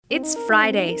It's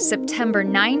Friday, September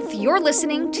 9th. You're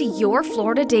listening to Your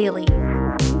Florida Daily.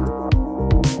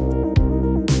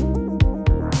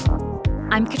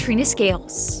 I'm Katrina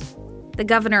Scales. The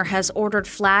governor has ordered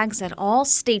flags at all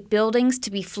state buildings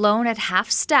to be flown at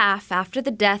half-staff after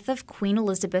the death of Queen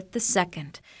Elizabeth II.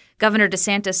 Governor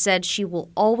DeSantis said she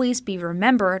will always be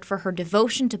remembered for her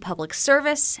devotion to public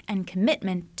service and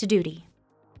commitment to duty.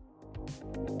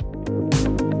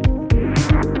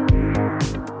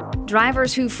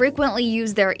 Drivers who frequently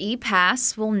use their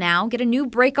e-pass will now get a new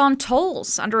break on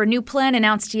tolls. Under a new plan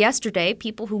announced yesterday,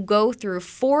 people who go through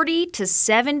 40 to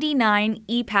 79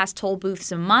 e-pass toll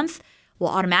booths a month will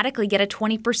automatically get a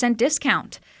 20%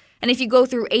 discount. And if you go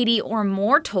through 80 or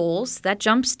more tolls, that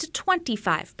jumps to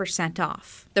 25%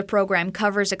 off. The program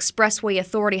covers Expressway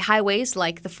Authority highways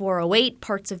like the 408,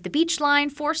 parts of the Beach Line,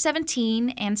 417,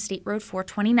 and State Road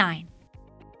 429.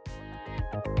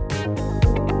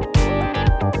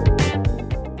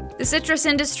 The citrus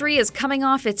industry is coming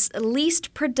off its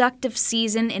least productive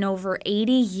season in over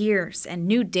 80 years, and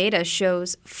new data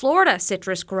shows Florida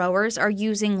citrus growers are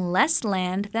using less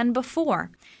land than before.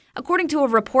 According to a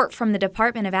report from the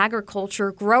Department of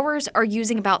Agriculture, growers are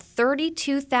using about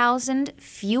 32,000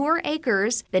 fewer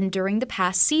acres than during the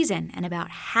past season, and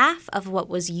about half of what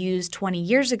was used 20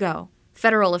 years ago.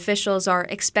 Federal officials are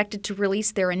expected to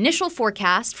release their initial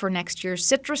forecast for next year's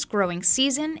citrus growing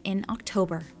season in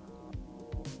October.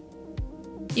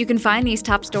 You can find these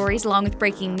top stories along with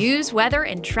breaking news, weather,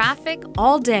 and traffic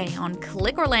all day on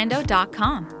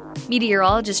clickorlando.com.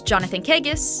 Meteorologist Jonathan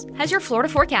Kagis has your Florida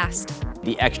forecast.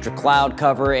 The extra cloud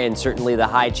cover and certainly the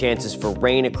high chances for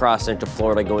rain across Central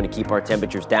Florida going to keep our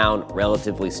temperatures down,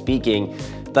 relatively speaking.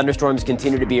 Thunderstorms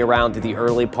continue to be around through the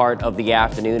early part of the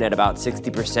afternoon at about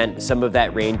 60%. Some of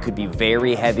that rain could be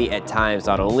very heavy at times,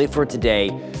 not only for today,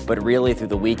 but really through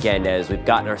the weekend as we've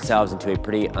gotten ourselves into a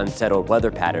pretty unsettled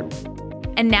weather pattern.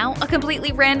 And now, a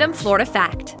completely random Florida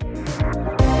fact.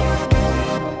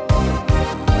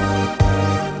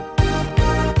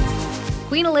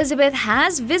 Queen Elizabeth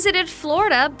has visited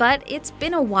Florida, but it's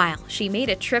been a while. She made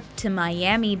a trip to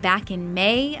Miami back in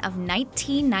May of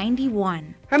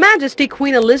 1991. Her Majesty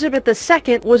Queen Elizabeth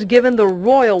II was given the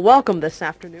royal welcome this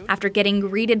afternoon. After getting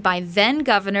greeted by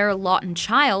then-Governor Lawton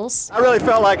Chiles, I really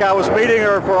felt like I was meeting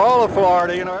her for all of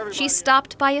Florida. She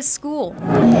stopped by a school.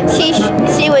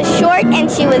 She was short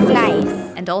and she was nice.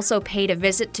 And also paid a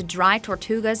visit to Dry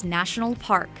Tortugas National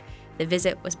Park. The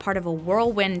visit was part of a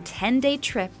whirlwind 10-day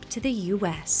trip to the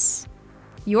U.S.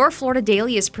 Your Florida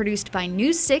Daily is produced by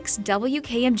News 6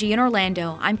 WKMG in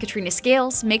Orlando. I'm Katrina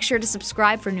Scales. Make sure to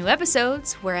subscribe for new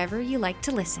episodes wherever you like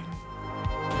to listen.